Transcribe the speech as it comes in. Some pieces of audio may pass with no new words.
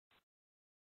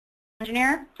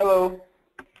Engineer. Hello.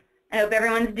 I hope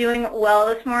everyone's doing well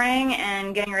this morning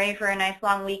and getting ready for a nice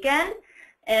long weekend.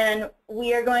 And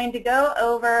we are going to go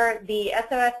over the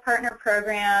SOS Partner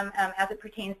Program as it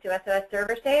pertains to SOS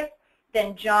ServerSafe.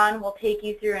 Then John will take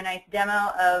you through a nice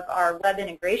demo of our web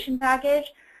integration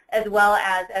package, as well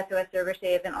as SOS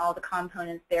ServerSafe and all the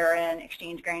components therein,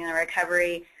 Exchange Granular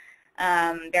Recovery,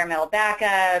 bare metal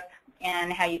backup,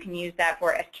 and how you can use that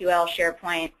for SQL,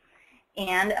 SharePoint,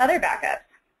 and other backups.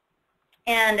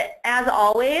 And as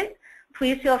always,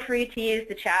 please feel free to use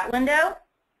the chat window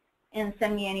and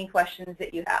send me any questions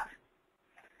that you have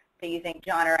that you think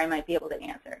John or I might be able to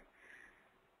answer.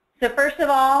 So first of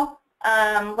all,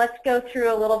 let's go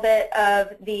through a little bit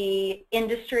of the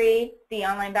industry, the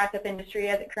online backup industry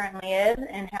as it currently is,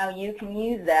 and how you can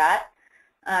use that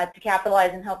to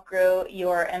capitalize and help grow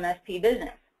your MSP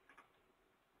business.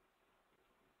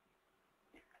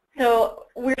 So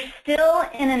we're still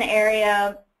in an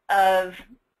area of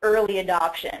early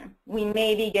adoption. We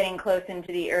may be getting close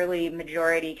into the early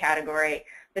majority category,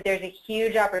 but there's a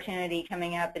huge opportunity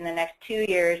coming up in the next 2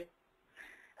 years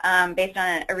based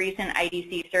on a recent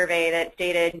IDC survey that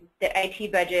stated that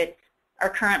IT budgets are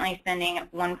currently spending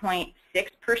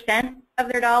 1.6%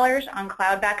 of their dollars on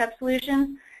cloud backup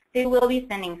solutions. They will be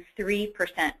spending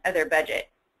 3% of their budget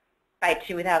by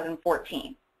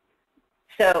 2014.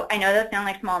 So I know those sound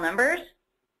like small numbers,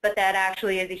 but that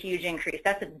actually is a huge increase.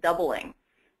 That's a doubling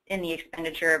in the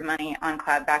expenditure of money on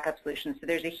cloud backup solutions. So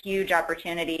there's a huge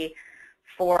opportunity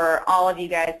for all of you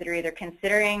guys that are either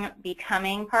considering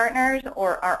becoming partners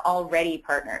or are already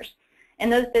partners.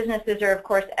 And those businesses are, of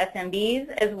course, SMBs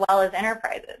as well as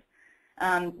enterprises.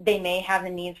 They may have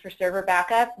the needs for server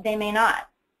backup. They may not.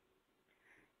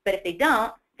 But if they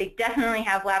don't, they definitely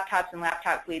have laptops and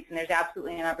laptop fleets, and there's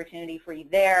absolutely an opportunity for you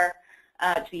there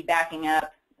to be backing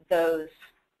up those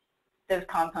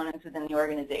components within the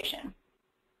organization.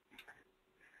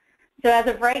 So as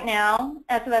of right now,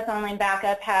 SOS Online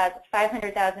Backup has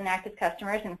 500,000 active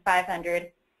customers and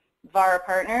 500 VAR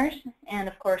partners. And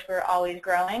of course, we're always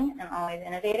growing and always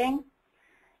innovating.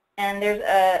 And there's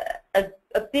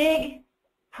a big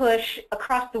push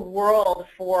across the world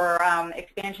for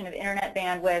expansion of internet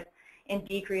bandwidth and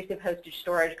decrease of hosted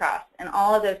storage costs. And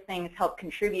all of those things help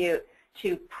contribute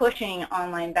to pushing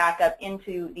online backup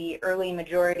into the early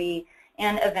majority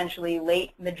and eventually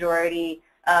late majority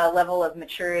level of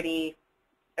maturity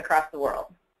across the world.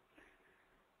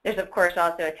 There's, of course,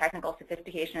 also a technical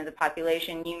sophistication of the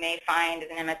population. You may find as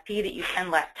an MSP that you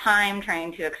spend less time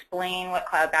trying to explain what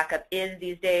cloud backup is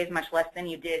these days, much less than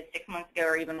you did 6 months ago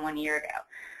or even 1 year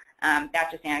ago. That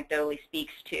just anecdotally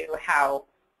speaks to how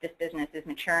this business is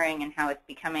maturing and how it's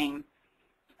becoming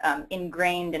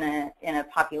ingrained in a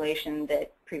population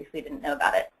that previously didn't know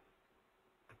about it.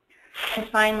 And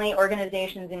finally,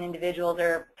 organizations and individuals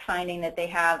are finding that they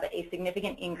have a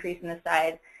significant increase in the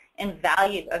size and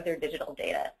value of their digital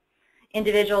data.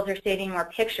 Individuals are saving more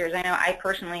pictures. I know I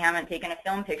personally haven't taken a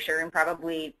film picture in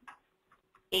probably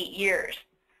 8 years.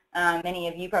 Many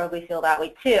of you probably feel that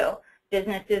way too.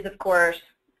 Businesses, of course,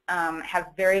 have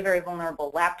very, very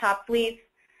vulnerable laptop fleets,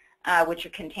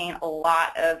 which contain a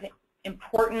lot of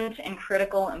important and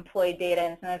critical employee data,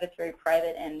 and some of it's very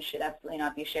private and should absolutely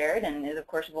not be shared and is, of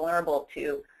course, vulnerable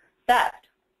to theft.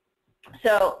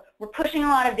 So we're pushing a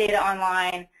lot of data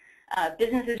online.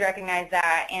 Businesses recognize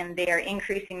that, and they are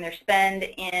increasing their spend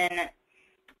in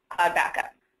cloud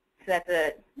backup. So that's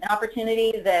an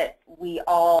opportunity that we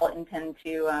all intend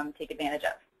to take advantage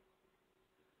of.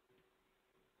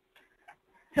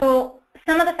 So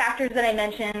some of the factors that I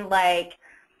mentioned, like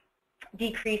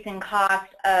decrease in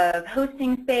cost of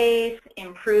hosting space,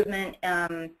 improvement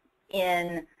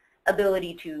in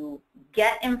ability to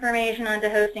get information onto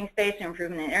hosting space,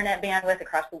 improvement in internet bandwidth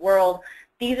across the world.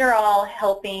 These are all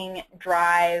helping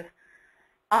drive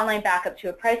online backup to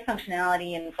a price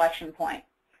functionality and inflection point.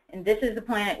 And this is the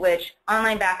point at which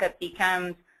online backup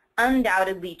becomes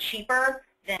undoubtedly cheaper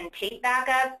than tape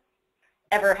backup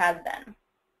ever has been.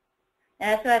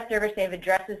 And SOS ServerSafe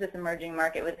addresses this emerging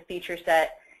market with a feature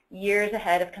set years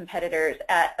ahead of competitors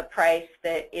at a price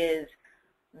that is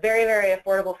very, very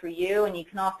affordable for you, and you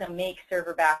can also make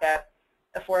server backup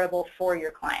affordable for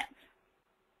your clients.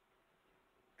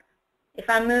 If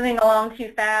I'm moving along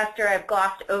too fast or I've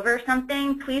glossed over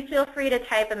something, please feel free to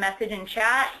type a message in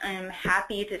chat. I'm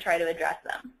happy to try to address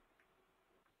them.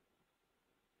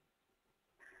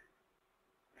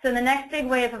 So the next big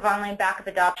wave of online backup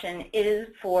adoption is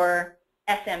for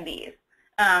SMBs.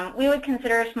 We would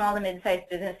consider small to mid-sized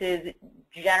businesses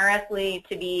generously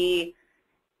to be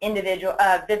individual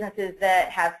businesses that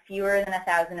have fewer than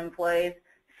 1,000 employees.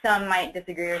 Some might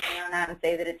disagree with me on that and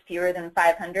say that it's fewer than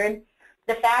 500.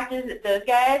 The fact is that those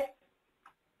guys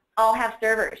all have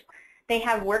servers. They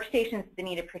have workstations that they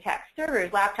need to protect,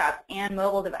 servers, laptops, and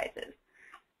mobile devices.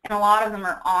 And a lot of them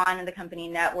are on the company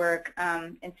network,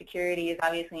 and security is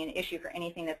obviously an issue for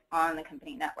anything that's on the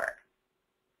company network.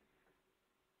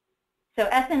 So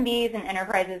SMBs and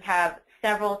enterprises have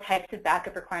several types of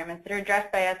backup requirements that are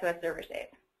addressed by SOS Server Safe.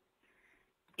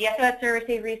 The SOS Server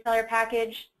Safe reseller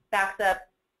package backs up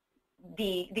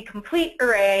the complete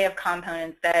array of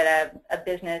components that a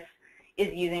business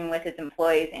is using with its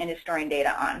employees and is storing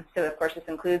data on. So of course this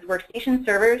includes workstation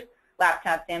servers,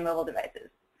 laptops, and mobile devices.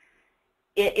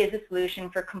 It is a solution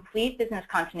for complete business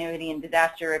continuity and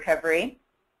disaster recovery.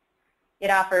 It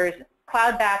offers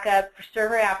cloud backup for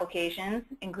server applications,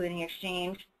 including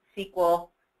Exchange, SQL,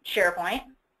 SharePoint.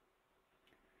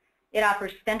 It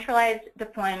offers centralized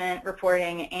deployment,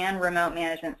 reporting, and remote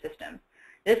management systems.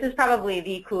 This is probably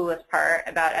the coolest part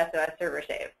about SOS Server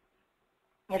Safe.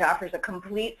 It offers a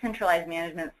complete centralized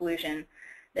management solution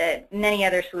that many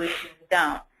other solutions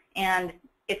don't, and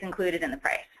it's included in the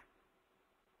price.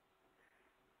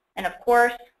 And of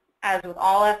course, as with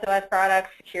all SOS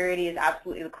products, security is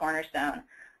absolutely the cornerstone.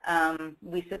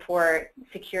 We support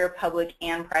secure public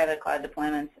and private cloud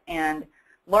deployments, and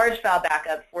large file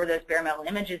backup for those bare metal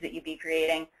images that you'd be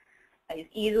creating is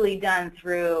easily done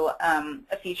through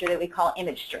a feature that we call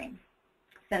Image Stream,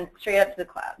 sent straight up to the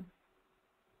cloud.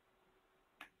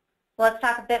 Let's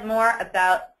talk a bit more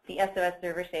about the SOS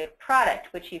Server Safe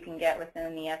product, which you can get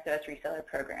within the SOS Reseller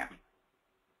Program.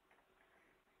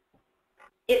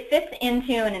 It fits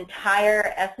into an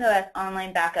entire SOS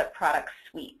Online Backup product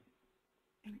suite.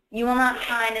 You will not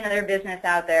find another business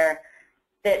out there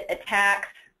that attacks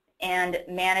and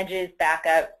manages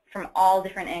backup from all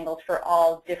different angles for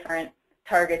all different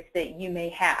targets that you may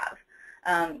have.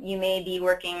 You may be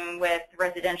working with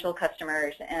residential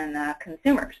customers and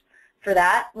consumers. For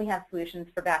that, we have solutions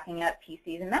for backing up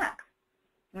PCs and Macs.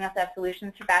 We also have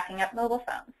solutions for backing up mobile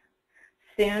phones.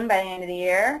 Soon, by the end of the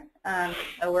year, oh,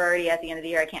 we're already at the end of the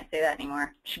year, I can't say that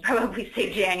anymore. I should probably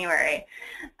say January.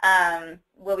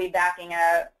 We'll be backing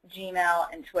up Gmail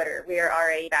and Twitter. We are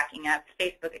already backing up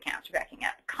Facebook accounts. We're backing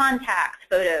up contacts,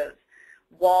 photos,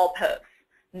 wall posts,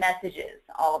 messages,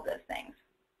 all of those things.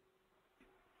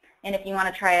 And if you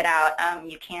want to try it out,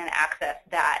 you can access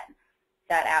that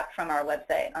app from our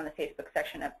website on the Facebook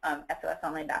section of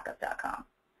sosonlinebackup.com.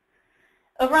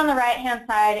 Over on the right-hand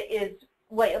side is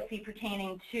what you'll see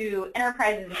pertaining to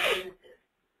enterprises and businesses.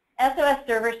 SOS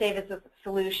Server Safe is a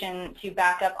solution to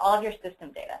back up all of your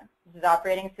system data. This is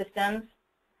operating systems,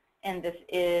 and this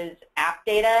is app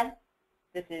data.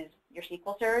 This is your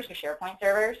SQL servers, your SharePoint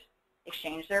servers,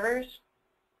 Exchange servers,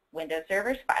 Windows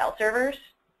servers, file servers.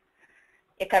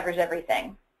 It covers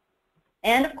everything.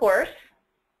 And of course,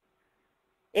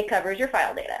 it covers your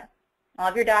file data, all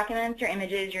of your documents, your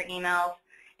images, your emails,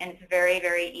 and it's very,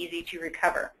 very easy to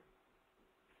recover.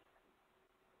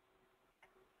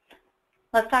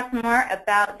 Let's talk some more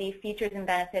about the features and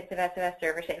benefits of SOS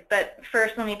Server Safe. But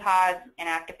first, let me pause and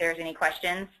ask if there's any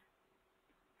questions.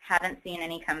 Haven't seen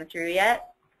any come through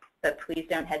yet, but please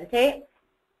don't hesitate.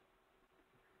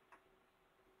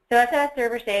 So SOS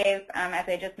Server Safe, as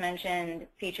I just mentioned,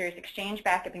 features Exchange,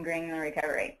 backup, and granular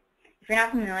recovery. If you're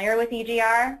not familiar with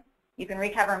EGR, you can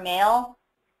recover mail,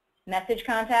 message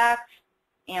contacts,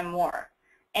 and more.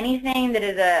 Anything that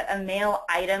is a mail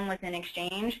item within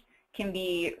Exchange can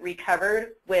be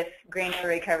recovered with granular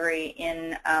recovery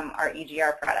in our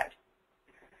EGR product.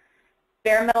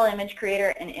 Bare metal image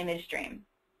creator and Image Stream.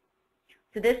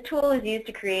 So this tool is used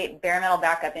to create bare metal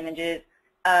backup images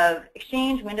of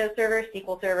Exchange, Windows servers,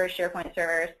 SQL servers, SharePoint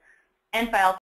servers, and file